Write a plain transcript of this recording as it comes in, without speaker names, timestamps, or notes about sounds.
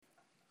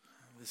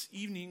This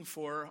evening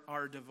for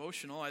our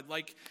devotional, I'd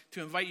like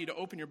to invite you to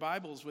open your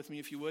Bibles with me,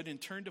 if you would,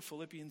 and turn to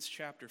Philippians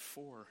chapter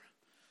 4. We're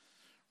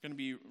going to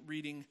be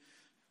reading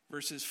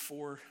verses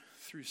 4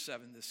 through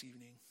 7 this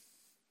evening.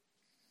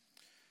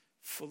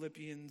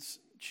 Philippians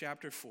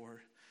chapter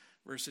 4,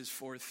 verses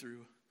 4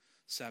 through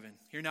 7.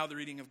 Hear now the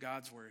reading of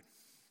God's word.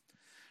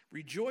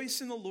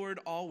 Rejoice in the Lord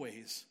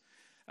always.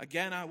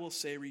 Again, I will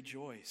say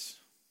rejoice.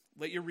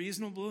 Let your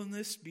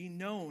reasonableness be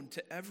known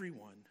to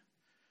everyone.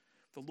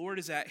 The Lord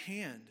is at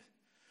hand.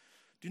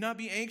 Do not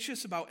be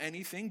anxious about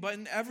anything, but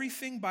in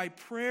everything by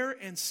prayer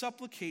and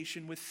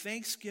supplication with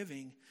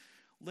thanksgiving,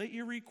 let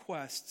your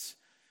requests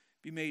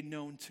be made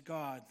known to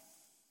God.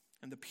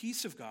 And the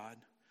peace of God,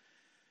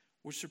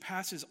 which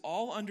surpasses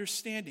all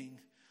understanding,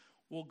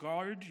 will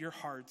guard your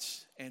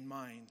hearts and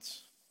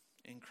minds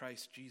in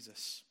Christ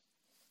Jesus.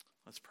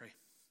 Let's pray.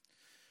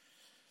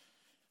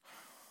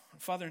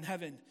 Father in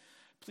heaven,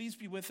 please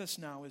be with us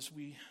now as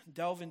we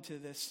delve into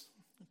this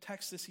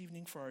text this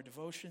evening for our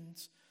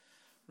devotions.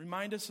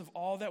 Remind us of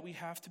all that we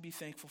have to be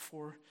thankful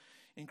for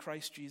in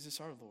Christ Jesus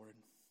our Lord.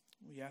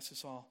 We ask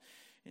this all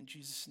in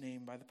Jesus'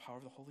 name by the power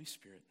of the Holy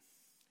Spirit.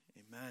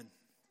 Amen.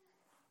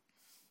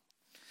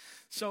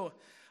 So,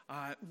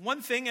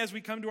 one thing as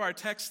we come to our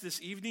text this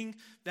evening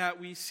that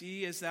we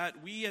see is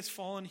that we as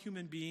fallen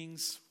human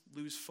beings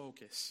lose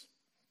focus.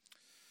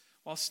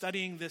 While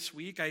studying this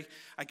week,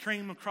 I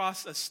came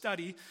across a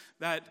study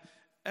that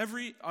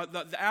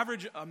the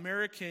average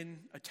American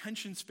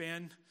attention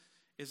span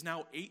is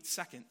now 8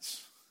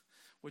 seconds,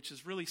 which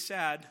is really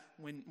sad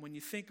when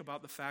you think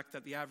about the fact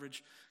that the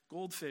average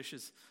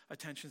goldfish's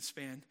attention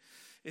span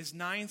is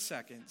 9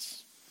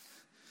 seconds.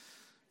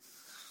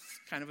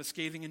 Kind of a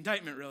scathing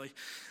indictment, really.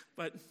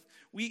 But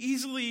we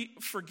easily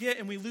forget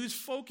and we lose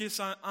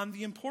focus on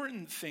the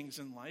important things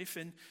in life.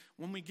 And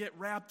when we get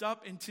wrapped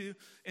up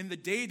in the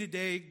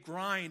day-to-day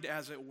grind,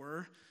 as it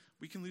were,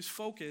 we can lose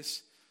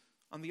focus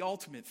on the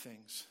ultimate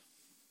things.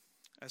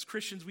 As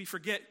Christians, we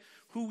forget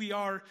who we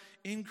are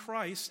in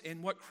Christ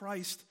and what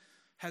Christ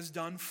has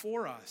done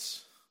for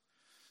us.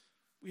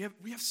 We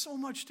have so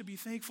much to be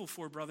thankful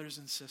for, brothers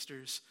and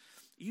sisters,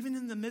 even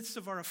in the midst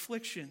of our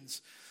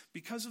afflictions,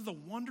 because of the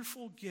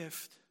wonderful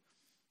gift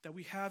that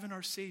we have in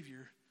our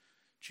Savior,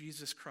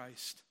 Jesus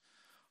Christ,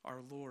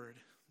 our Lord.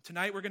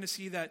 Tonight we're going to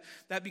see that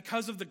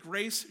because of the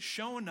grace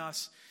shown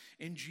us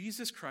in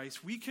Jesus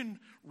Christ, we can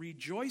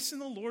rejoice in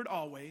the Lord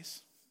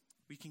always,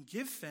 we can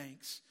give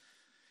thanks,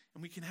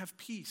 and we can have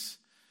peace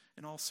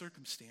in all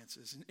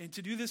circumstances. And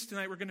to do this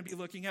tonight, we're going to be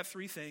looking at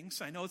 3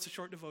 things. I know it's a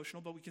short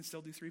devotional, but we can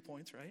still do 3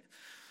 points, right?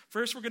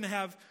 First, we're going to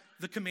have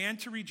the command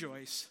to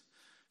rejoice.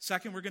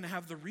 Second, we're going to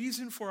have the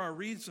reason for our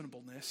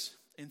reasonableness.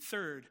 And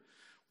third,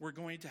 we're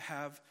going to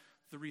have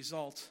the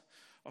result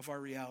of our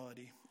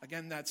reality.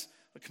 Again, that's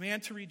the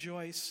command to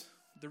rejoice,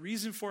 the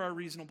reason for our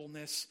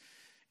reasonableness,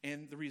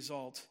 and the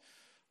result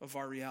of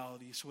our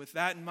reality. So with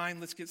that in mind,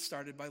 let's get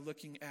started by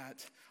looking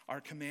at our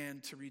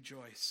command to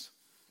rejoice.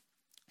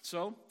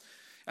 So,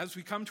 as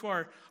we come to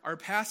our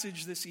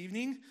passage this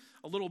evening,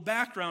 a little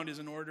background is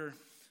in order.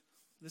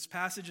 This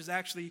passage is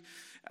actually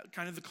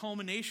kind of the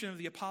culmination of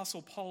the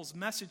Apostle Paul's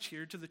message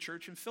here to the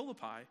church in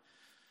Philippi.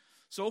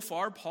 So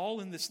far,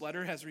 Paul in this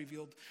letter has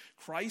revealed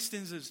Christ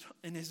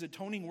in his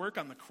atoning work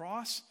on the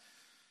cross.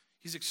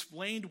 He's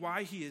explained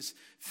why he is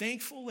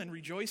thankful and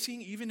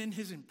rejoicing even in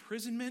his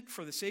imprisonment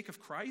for the sake of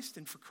Christ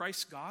and for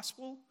Christ's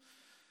gospel.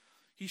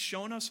 He's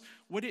shown us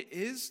what it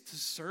is to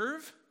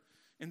serve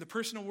in the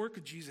personal work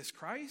of Jesus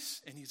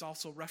Christ, and he's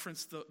also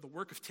referenced the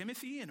work of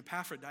Timothy and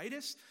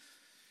Epaphroditus,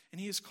 and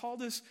he has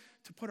called us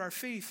to put our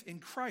faith in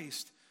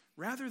Christ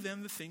rather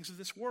than the things of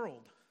this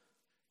world,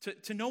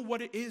 to know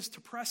what it is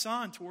to press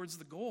on towards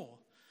the goal.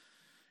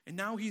 And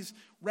now he's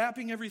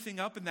wrapping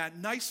everything up in that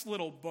nice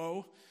little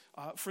bow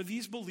for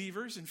these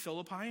believers in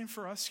Philippi and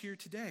for us here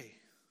today.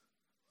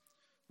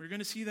 We're going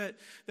to see that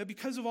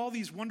because of all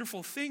these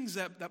wonderful things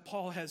that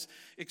Paul has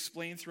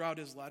explained throughout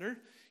his letter,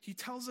 he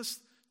tells us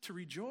to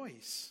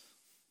rejoice.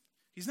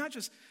 He's not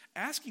just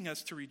asking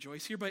us to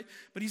rejoice here, but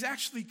he's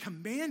actually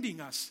commanding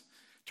us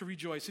to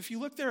rejoice. If you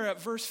look there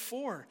at verse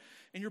 4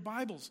 in your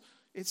Bibles,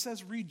 it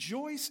says,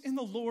 rejoice in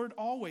the Lord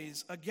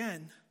always.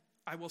 Again,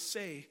 I will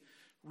say,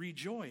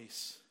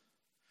 rejoice.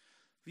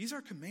 These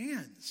are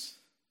commands.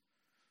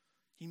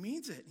 He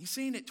means it. He's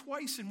saying it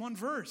twice in one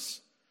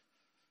verse.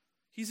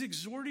 He's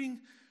exhorting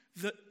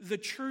the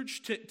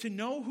church to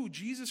know who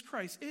Jesus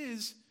Christ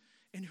is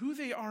and who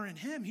they are in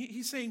him.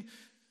 He's saying,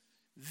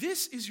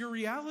 this is your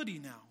reality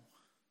now.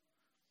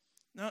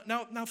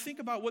 Now think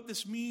about what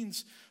this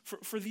means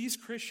for these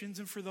Christians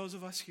and for those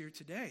of us here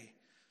today.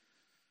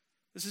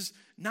 This is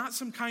not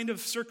some kind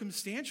of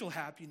circumstantial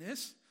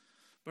happiness,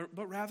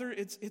 but rather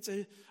it's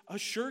a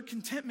sure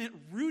contentment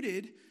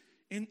rooted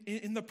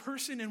in the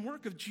person and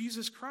work of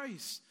Jesus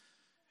Christ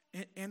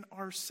and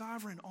our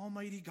sovereign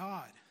almighty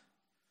God.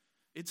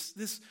 It's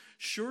this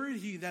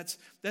surety that's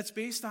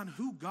based on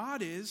who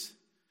God is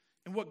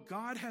and what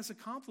God has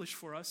accomplished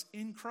for us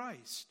in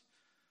Christ.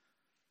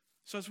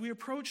 So as we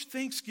approach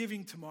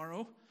Thanksgiving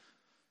tomorrow,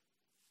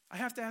 I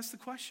have to ask the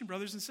question,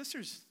 brothers and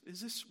sisters, is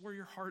this where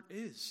your heart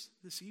is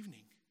this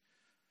evening?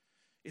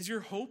 Is your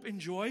hope and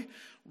joy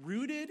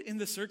rooted in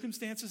the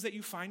circumstances that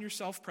you find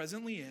yourself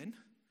presently in?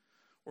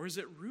 Or is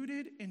it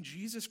rooted in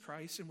Jesus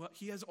Christ and what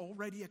he has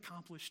already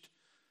accomplished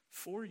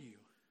for you?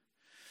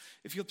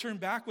 If you'll turn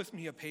back with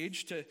me a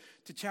page to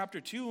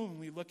chapter 2, and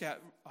we look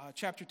at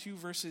chapter 2,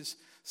 verses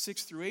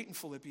 6 through 8 in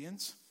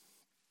Philippians.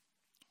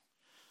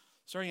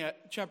 Starting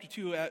at chapter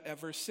 2 at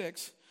verse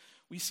 6,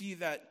 we see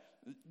that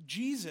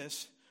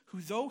Jesus,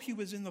 who though he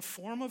was in the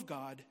form of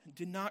God,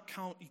 did not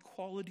count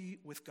equality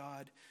with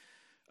God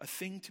a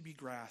thing to be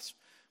grasped,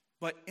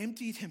 but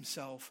emptied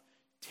himself,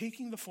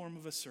 taking the form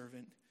of a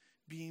servant,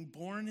 being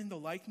born in the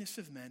likeness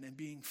of men, and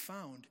being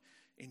found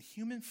in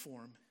human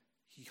form,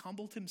 he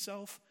humbled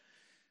himself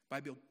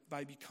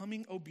by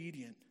becoming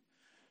obedient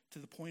to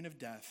the point of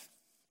death,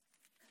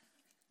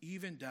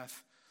 even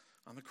death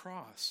on the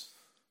cross.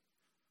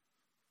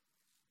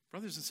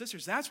 Brothers and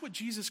sisters, that's what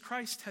Jesus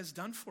Christ has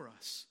done for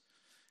us.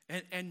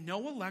 And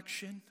no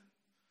election,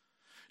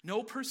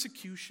 no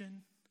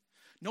persecution,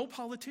 no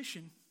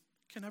politician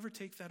can ever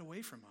take that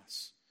away from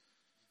us.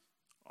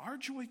 Our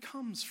joy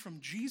comes from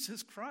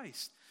Jesus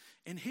Christ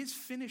and his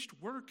finished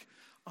work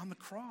on the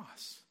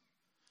cross.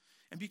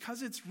 And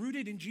because it's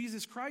rooted in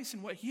Jesus Christ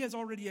and what he has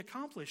already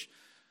accomplished,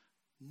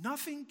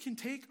 nothing can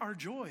take our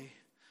joy.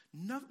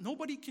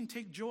 Nobody can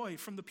take joy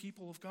from the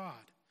people of God.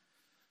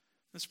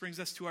 This brings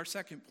us to our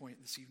second point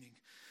this evening,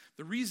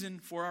 the reason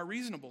for our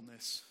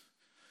reasonableness.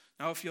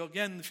 Now, if you'll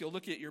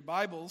look at your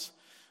Bibles,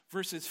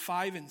 verses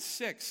 5 and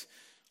 6,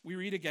 we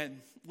read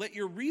again, "Let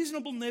your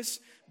reasonableness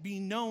be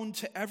known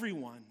to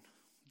everyone.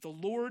 The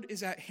Lord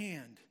is at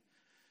hand.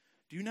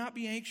 Do not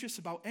be anxious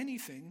about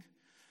anything,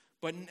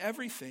 but in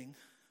everything,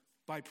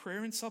 by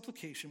prayer and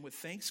supplication with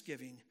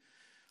thanksgiving,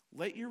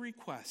 let your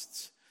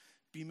requests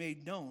be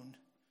made known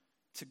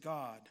to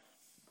God."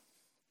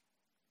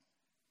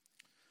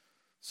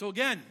 So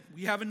again,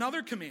 we have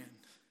another command.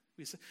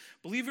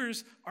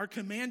 Believers are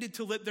commanded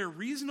to let their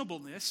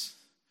reasonableness,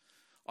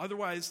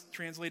 otherwise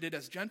translated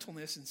as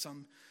gentleness in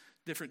some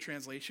different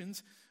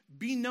translations,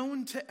 be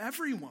known to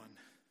everyone.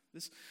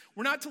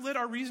 We're not to let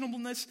our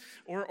reasonableness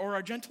or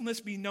our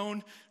gentleness be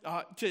known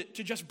to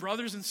just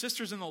brothers and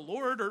sisters in the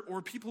Lord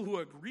or people who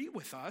agree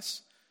with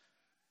us,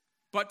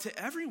 but to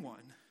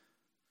everyone.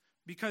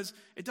 Because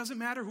it doesn't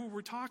matter who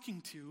we're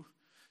talking to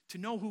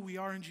know who we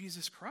are in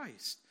Jesus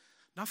Christ.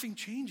 Nothing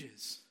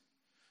changes.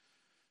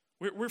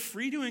 We're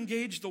free to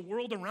engage the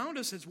world around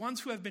us as ones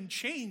who have been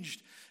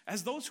changed,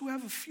 as those who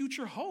have a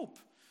future hope.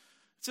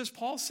 It's as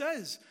Paul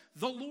says,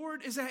 the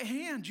Lord is at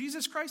hand.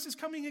 Jesus Christ is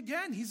coming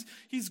again.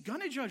 He's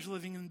going to judge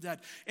living and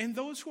dead. And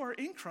those who are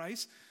in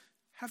Christ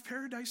have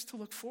paradise to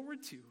look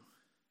forward to.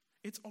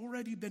 It's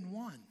already been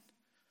won.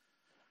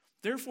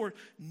 Therefore,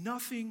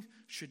 nothing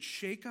should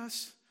shake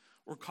us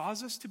or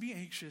cause us to be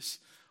anxious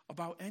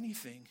about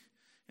anything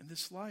in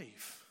this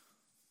life.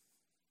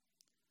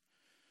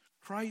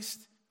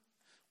 Christ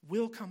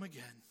will come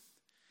again,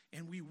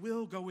 and we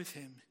will go with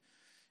him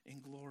in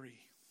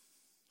glory.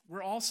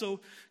 We're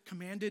also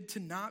commanded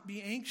to not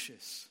be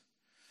anxious.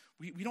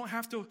 We don't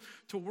have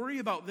to worry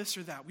about this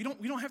or that. We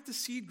don't have to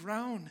cede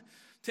ground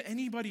to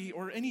anybody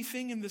or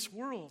anything in this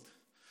world.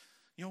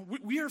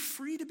 We are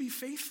free to be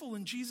faithful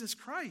in Jesus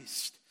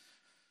Christ.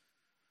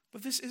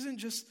 But this isn't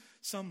just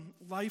some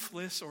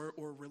lifeless or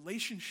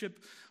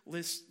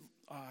relationshipless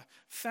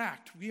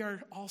fact. We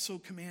are also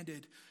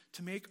commanded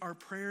to make our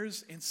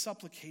prayers and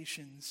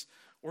supplications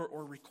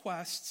or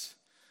requests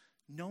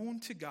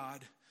known to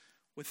God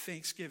with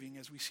thanksgiving,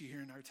 as we see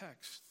here in our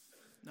text.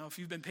 Now, if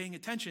you've been paying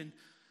attention,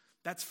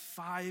 that's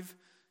 5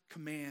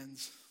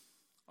 commands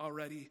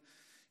already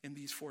in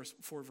these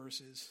four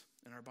verses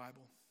in our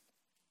Bible.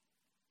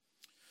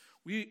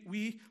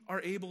 We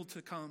are able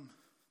to come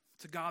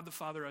to God the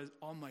Father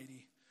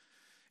Almighty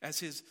as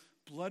his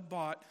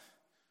blood-bought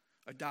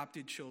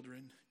adopted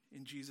children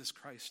in Jesus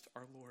Christ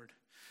our Lord.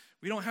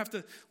 We don't have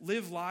to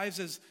live lives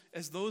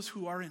as those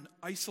who are in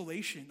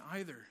isolation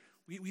either.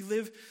 We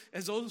live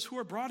as those who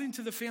are brought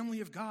into the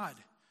family of God,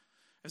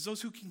 as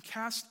those who can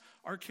cast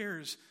our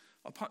cares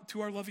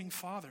to our loving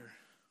Father.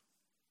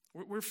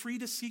 We're free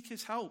to seek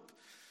his help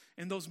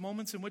in those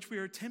moments in which we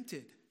are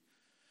tempted,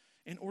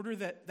 in order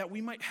that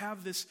we might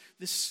have this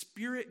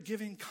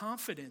spirit-giving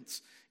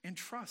confidence and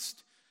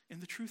trust in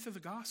the truth of the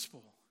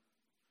gospel.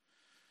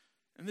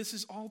 And this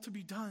is all to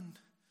be done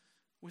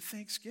with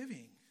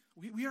thanksgiving.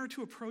 We are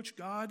to approach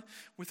God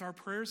with our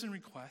prayers and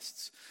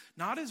requests,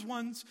 not as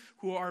ones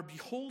who are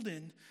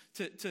beholden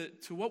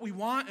to what we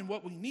want and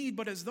what we need,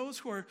 but as those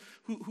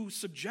who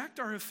subject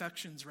our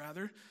affections,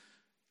 rather,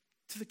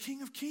 to the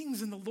King of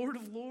Kings and the Lord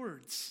of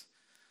Lords.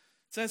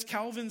 It's as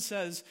Calvin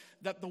says,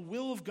 that the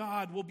will of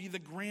God will be the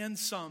grand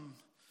sum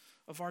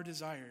of our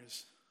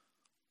desires.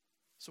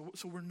 So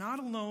we're not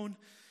alone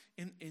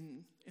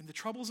in the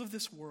troubles of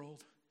this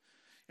world,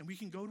 and we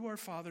can go to our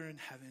Father in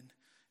heaven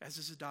as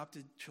his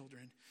adopted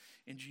children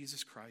in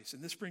Jesus Christ.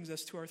 And this brings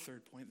us to our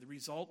third point, the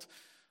result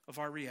of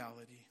our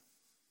reality.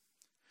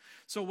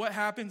 So what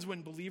happens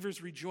when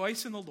believers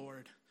rejoice in the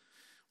Lord?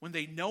 when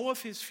they know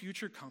of his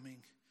future coming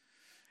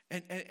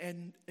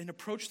and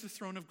approach the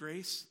throne of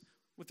grace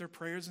with their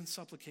prayers and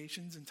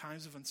supplications in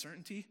times of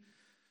uncertainty,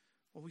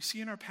 well, we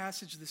see in our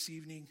passage this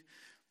evening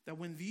that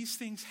when these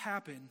things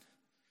happen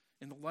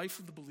in the life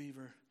of the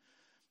believer,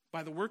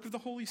 by the work of the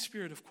Holy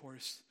Spirit, of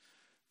course,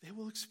 they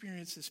will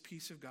experience this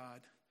peace of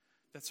God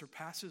that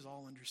surpasses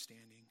all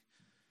understanding,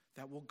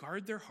 that will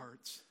guard their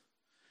hearts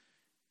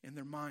and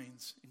their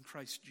minds in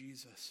Christ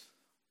Jesus.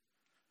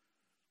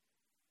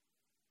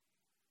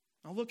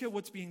 Now look at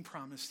what's being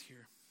promised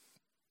here.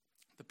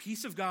 The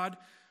peace of God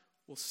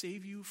will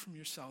save you from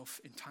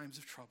yourself in times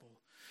of trouble.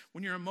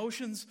 When your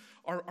emotions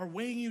are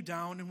weighing you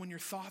down and when your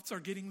thoughts are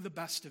getting the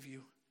best of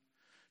you,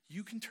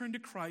 you can turn to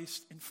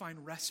Christ and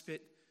find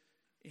respite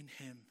in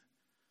him.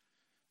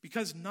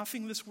 Because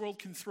nothing this world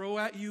can throw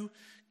at you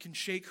can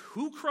shake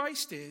who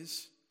Christ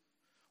is,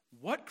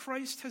 what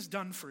Christ has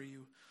done for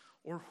you,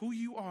 or who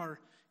you are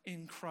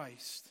in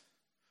Christ.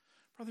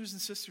 Brothers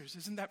and sisters,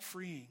 isn't that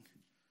freeing?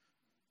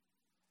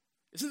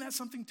 Isn't that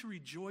something to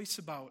rejoice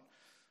about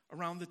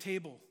around the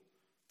table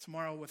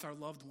tomorrow with our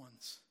loved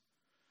ones?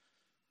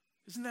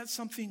 Isn't that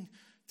something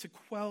to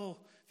quell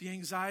the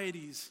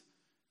anxieties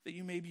that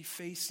you may be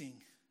facing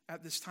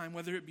at this time,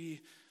 whether it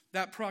be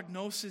that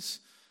prognosis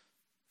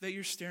that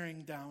you're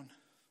staring down,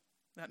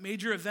 that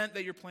major event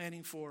that you're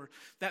planning for,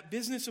 that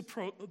business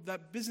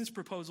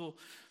proposal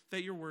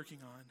that you're working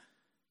on?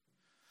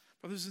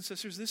 Brothers and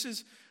sisters, this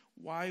is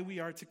why we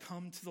are to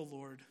come to the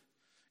Lord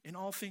in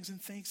all things in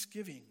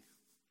thanksgiving.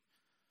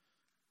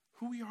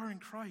 Who we are in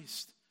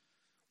Christ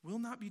will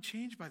not be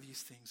changed by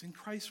these things, and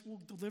Christ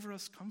will deliver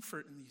us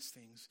comfort in these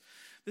things.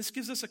 This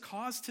gives us a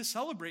cause to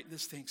celebrate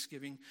this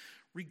Thanksgiving,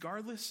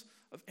 regardless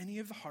of any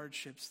of the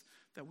hardships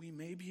that we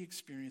may be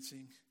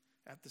experiencing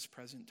at this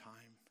present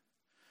time.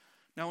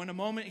 Now, in a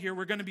moment here,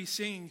 we're going to be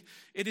singing,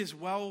 "It Is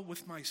Well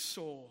With My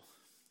Soul."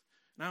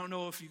 And I don't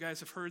know if you guys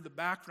have heard the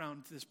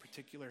background to this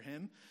particular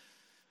hymn,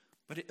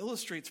 but it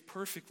illustrates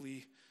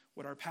perfectly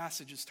what our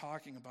passage is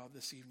talking about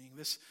this evening.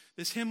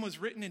 This hymn was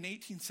written in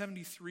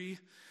 1873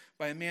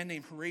 by a man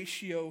named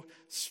Horatio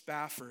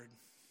Spafford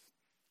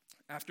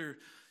after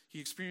he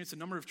experienced a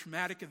number of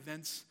traumatic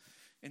events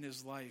in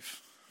his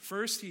life.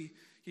 First, he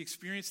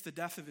experienced the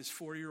death of his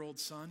 4-year-old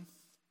son.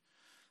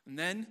 And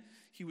then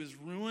he was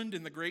ruined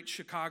in the Great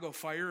Chicago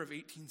Fire of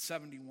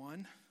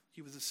 1871.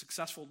 He was a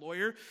successful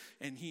lawyer,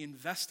 and he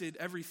invested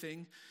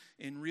everything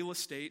in real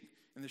estate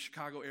in the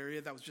Chicago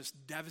area that was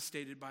just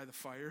devastated by the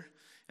fire.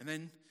 And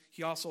then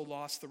he also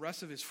lost the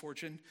rest of his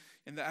fortune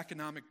in the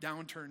economic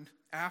downturn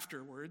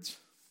afterwards.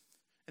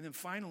 And then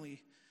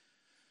finally,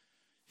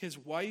 his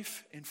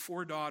wife and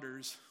 4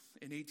 daughters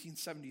in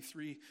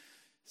 1873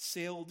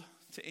 sailed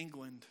to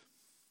England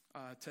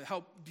to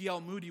help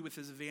D.L. Moody with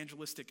his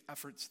evangelistic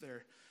efforts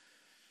there.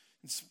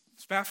 And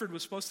Spafford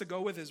was supposed to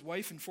go with his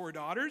wife and 4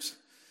 daughters,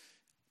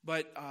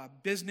 but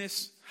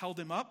business held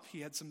him up.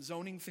 He had some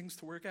zoning things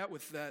to work at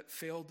with that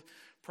failed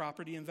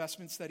property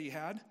investments that he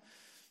had.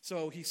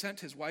 So he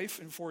sent his wife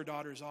and 4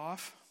 daughters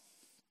off.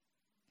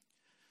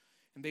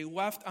 And they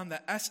left on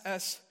the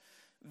SS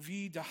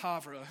Vie de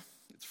Havre.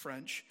 It's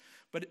French.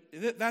 But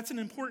that's an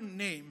important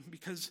name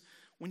because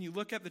when you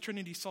look at the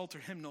Trinity Psalter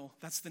hymnal,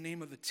 that's the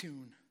name of the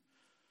tune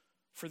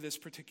for this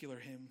particular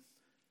hymn.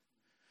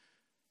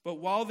 But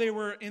while they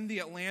were in the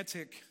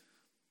Atlantic,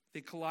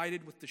 they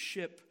collided with the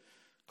ship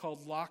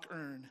called Loch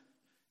Earn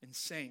and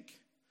sank.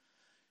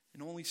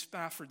 And only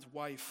Spafford's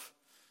wife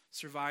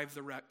survived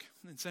the wreck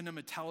and sent him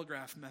a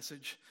telegraph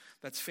message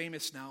that's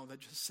famous now that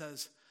just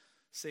says,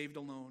 "Saved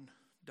alone, ...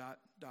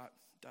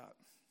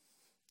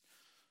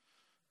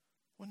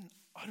 What an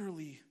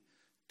utterly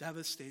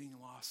devastating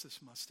loss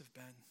this must have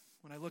been.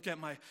 When I look at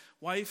my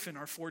wife and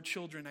our 4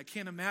 children, I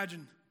can't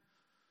imagine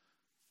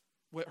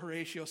what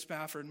Horatio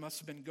Spafford must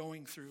have been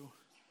going through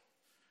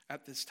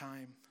at this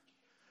time.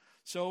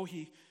 So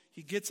he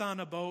gets on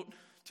a boat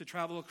to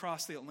travel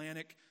across the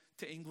Atlantic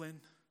to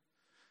England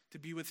to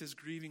be with his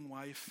grieving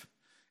wife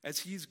as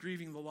he's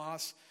grieving the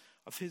loss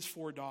of his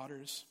 4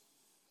 daughters.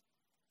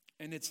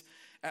 And it's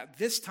at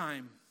this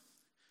time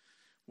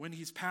when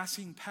he's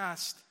passing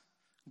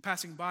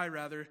by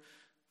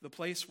the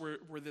place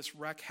where this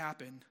wreck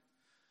happened,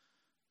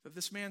 that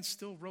this man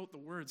still wrote the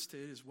words to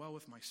 "It Is Well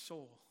With My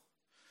Soul."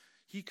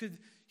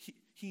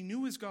 He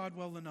knew his God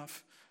well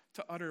enough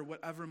to utter,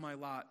 "Whatever my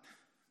lot,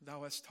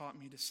 thou hast taught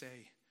me to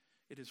say,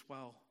 it is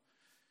well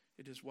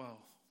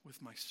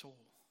with my soul."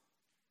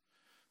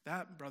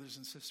 That, brothers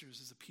and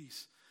sisters, is a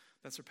peace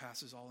that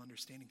surpasses all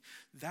understanding.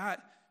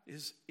 That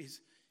is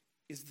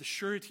the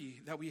surety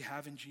that we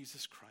have in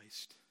Jesus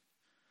Christ.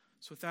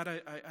 So with that,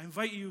 I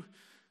invite you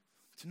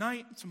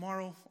tonight,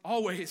 tomorrow,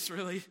 always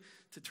really,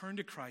 to turn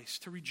to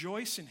Christ, to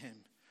rejoice in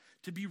him,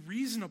 to be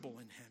reasonable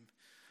in him,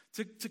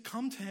 to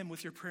come to him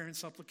with your prayer and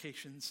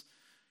supplications,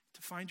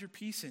 to find your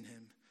peace in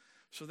him,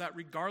 so that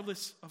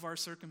regardless of our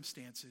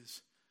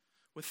circumstances,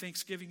 with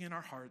thanksgiving in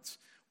our hearts,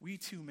 we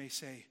too may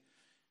say,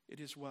 it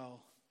is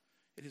well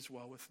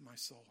with my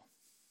soul.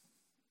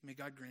 May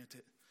God grant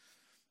it.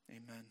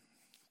 Amen.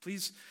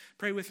 Please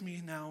pray with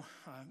me now.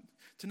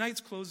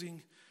 Tonight's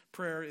closing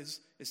prayer is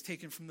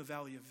taken from the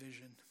Valley of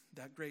Vision,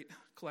 that great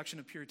collection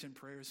of Puritan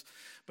prayers.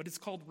 But it's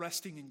called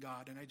Resting in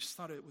God, and I just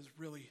thought it was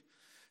really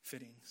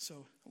fitting.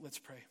 So let's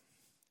pray.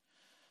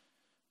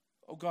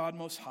 O God,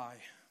 most high,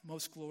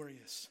 most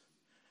glorious,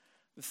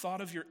 the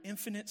thought of your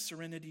infinite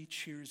serenity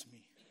cheers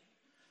me.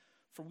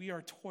 For we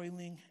are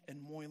toiling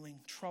and moiling,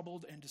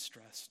 troubled and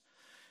distressed,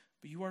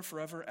 but you are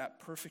forever at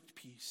perfect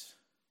peace.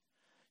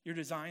 Your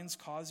designs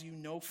cause you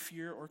no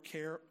fear or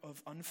care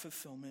of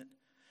unfulfillment.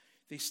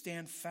 They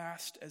stand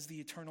fast as the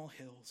eternal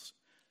hills.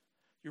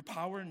 Your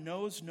power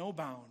knows no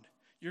bound.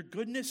 Your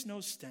goodness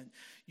knows stint.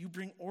 You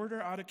bring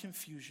order out of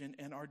confusion,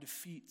 and our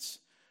defeats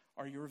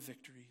are your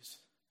victories.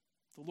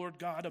 The Lord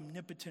God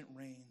omnipotent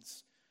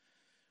reigns.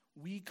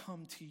 We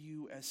come to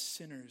you as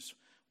sinners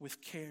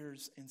with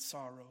cares and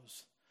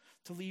sorrows,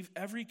 to leave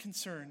every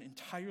concern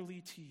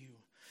entirely to you,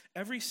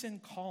 every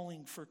sin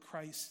calling for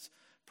Christ's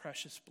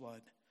precious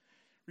blood.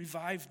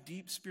 Revive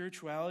deep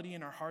spirituality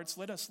in our hearts.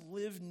 Let us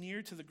live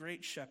near to the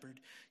great shepherd,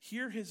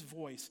 hear his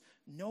voice,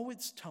 know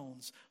its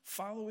tones,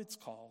 follow its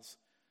calls.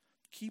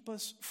 Keep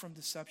us from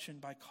deception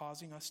by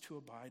causing us to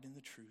abide in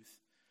the truth,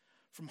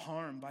 from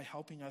harm by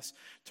helping us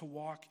to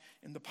walk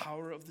in the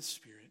power of the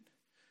Spirit.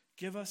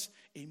 Give us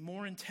a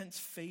more intense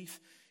faith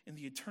in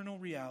the eternal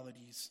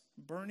realities,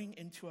 burning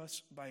into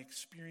us by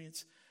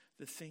experience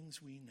the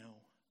things we know.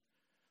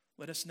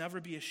 Let us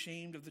never be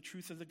ashamed of the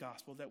truth of the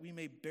gospel, that we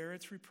may bear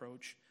its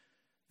reproach,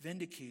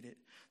 vindicate it,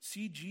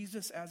 see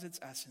Jesus as its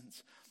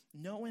essence,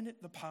 know in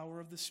it the power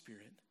of the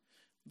Spirit.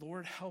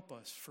 Lord, help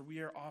us, for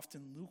we are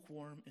often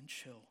lukewarm and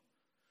chill.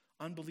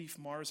 Unbelief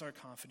mars our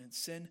confidence.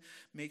 Sin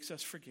makes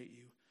us forget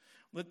you.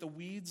 Let the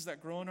weeds that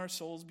grow in our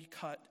souls be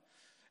cut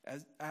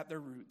at their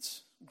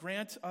roots.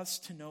 Grant us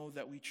to know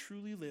that we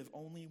truly live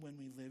only when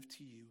we live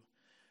to you,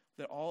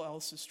 that all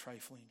else is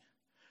trifling.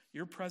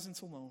 Your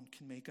presence alone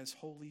can make us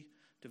holy,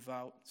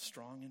 devout,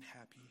 strong, and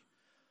happy.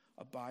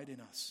 Abide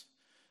in us,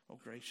 O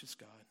gracious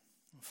God.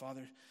 And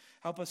Father,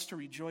 help us to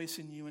rejoice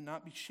in you and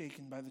not be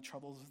shaken by the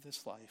troubles of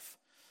this life,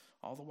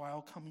 all the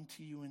while coming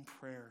to you in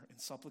prayer and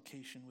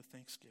supplication with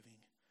thanksgiving,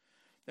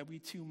 that we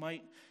too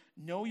might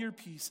know your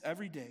peace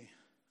every day.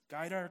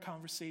 Guide our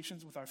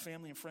conversations with our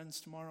family and friends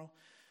tomorrow,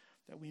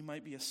 that we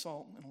might be a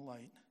salt and a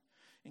light.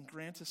 And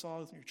grant us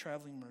all your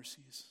traveling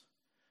mercies.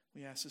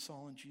 We ask this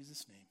all in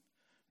Jesus' name.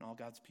 And all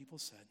God's people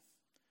said,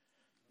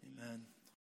 amen.